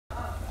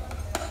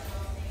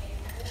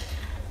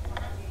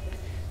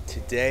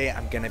today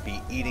I'm gonna be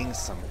eating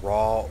some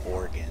raw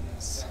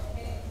organs.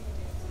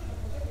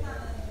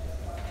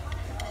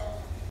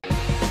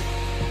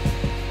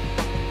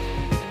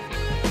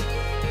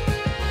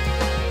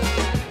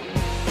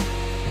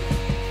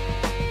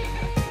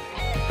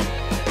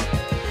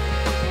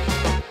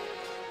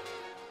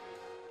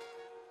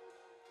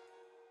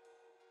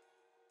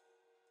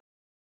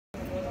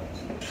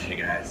 Hey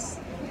guys,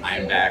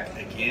 I'm back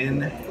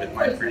again with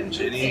my friend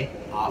Jiny,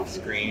 off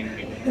screen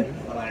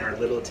on our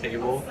little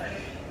table.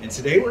 And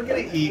today we're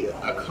gonna eat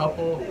a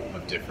couple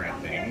of different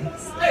things.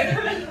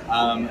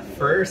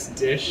 First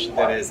dish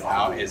that is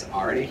out is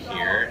already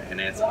here and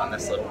it's on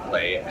this little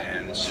plate,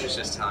 and she was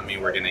just telling me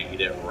we're gonna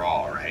eat it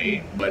raw,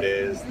 right? What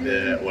is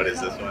this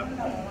one?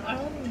 I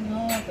don't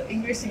know the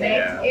English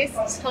name. It's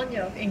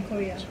cheon-yeop in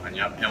Korean.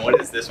 Cheon-yeop. And what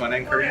is this one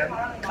in Korean?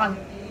 Gan.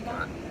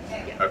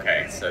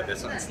 Okay, so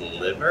this one's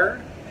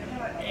liver,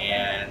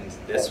 and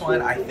this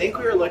one, I think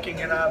we were looking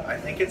it up. I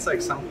think it's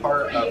like some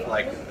part of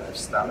like the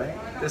stomach.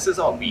 This is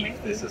all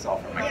beef. This is all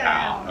from a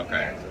cow.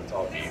 Okay, so it's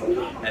all beef.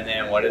 And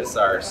then what is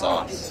our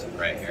sauce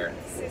right here?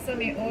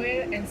 Sesame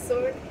oil and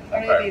salt.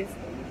 Okay.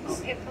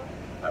 Pepper.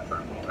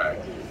 Pepper.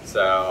 Okay.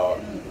 So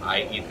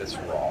I eat this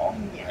raw.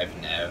 Yeah.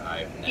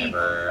 I've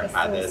never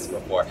had this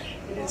before.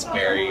 It's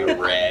very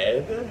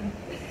red.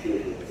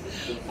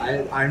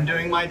 I'm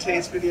doing my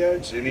taste video.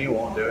 Jiny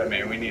won't do it.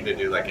 Maybe we need to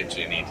do like a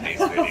Jiny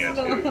taste video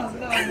too.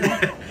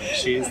 No.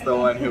 She's the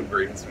one who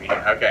brings me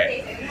here.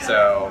 Okay,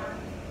 so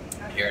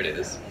here it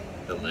is,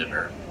 the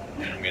liver.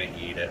 And I'm gonna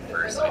eat it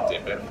first. I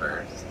dip it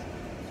first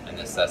in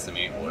the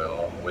sesame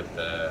oil with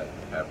the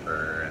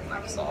pepper and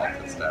like salt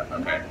and stuff.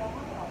 Okay,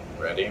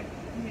 ready?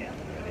 Yeah.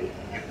 Ready?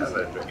 You have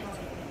a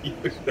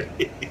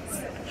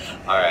face.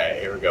 All right,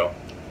 here we go.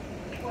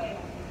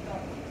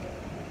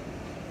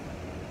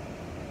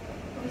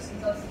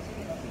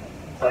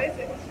 What is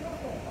it?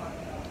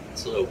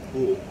 It's a little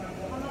cool.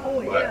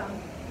 Oh What? yeah.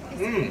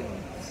 Mmm.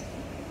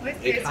 What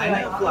It tastes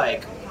kind of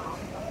like,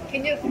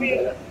 Can you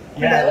feel?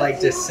 yeah, it like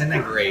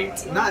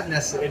disintegrates. Not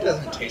necessarily, it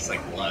doesn't taste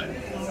like blood,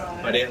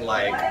 but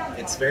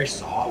it's very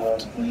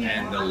soft,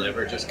 and the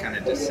liver just kind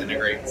of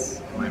disintegrates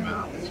in my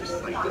mouth. It's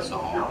just like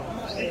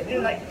dissolves.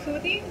 It's like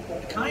pudding.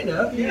 Kind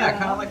of, yeah,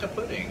 kind of like a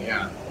pudding,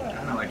 yeah.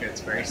 Kind of like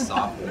it's very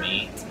soft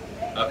meat.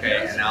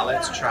 Okay, and now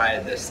let's try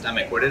the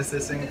stomach. What is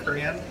this in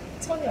Korean?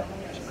 cheon-yeop.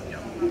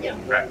 Cheon-yeop. Yeah.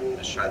 Okay,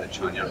 let's try the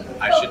cheon-yeop.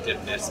 I should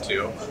dip this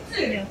too.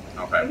 Yeah.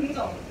 Okay.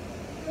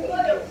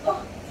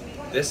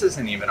 This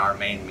isn't even our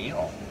main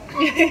meal.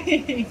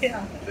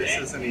 Yeah. This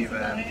isn't even.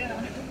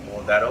 Yeah.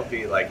 Well, that'll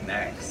be like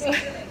next.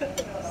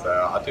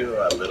 So I'll do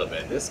a little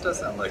bit. This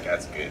doesn't look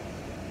as good.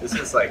 This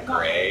is like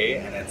gray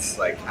and it's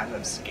like kind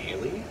of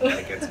scaly.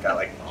 Like it's got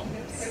like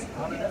bumps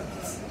on it.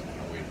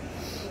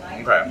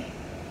 Okay.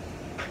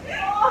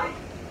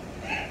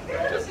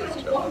 Just this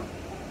chill.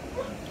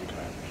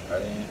 Okay.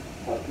 Ready?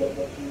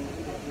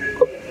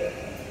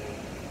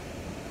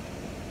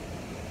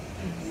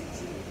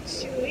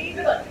 Chewy.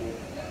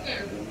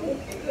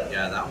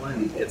 Yeah, that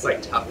one, it's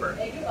like tougher.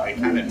 It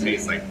kind of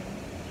tastes like,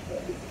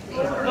 it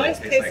doesn't really Mine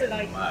taste tastes like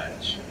like-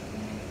 much.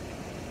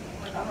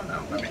 I don't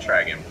know. Let me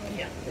try again.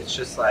 Yeah. It's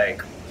just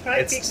like,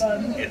 Try big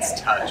one. it's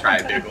tough. Try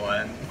a big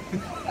one.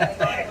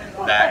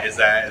 That is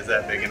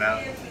that big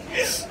enough?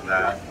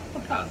 Nah.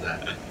 How's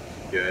that?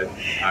 Good.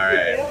 All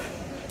right.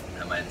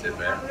 I might dip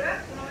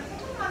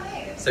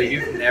it. So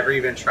you've never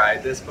even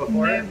tried this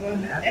before? Never.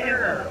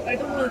 Ever. I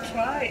don't want to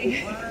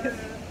try.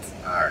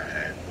 All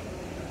right.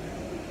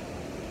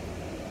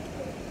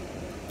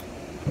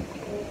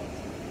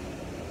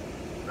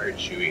 Very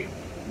chewy.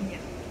 Yeah.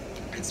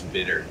 It's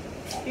bitter.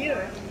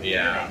 Bitter.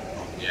 Yeah.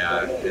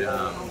 Yeah.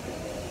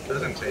 It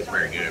doesn't taste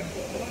very good.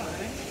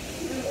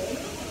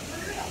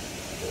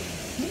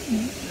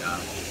 Yeah.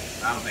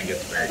 I don't think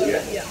it's very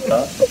good. Yeah.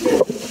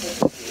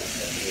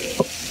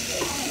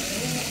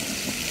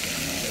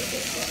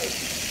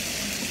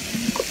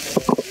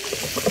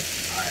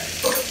 Alright.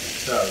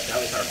 So that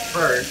was our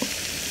first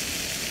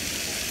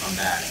on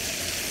that,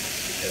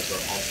 because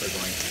we're also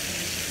going to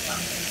finish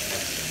some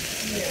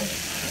intestines. Yeah.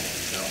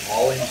 So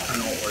all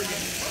internal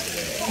organs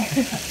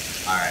today.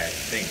 Alright,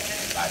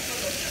 thanks.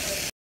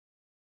 Bye.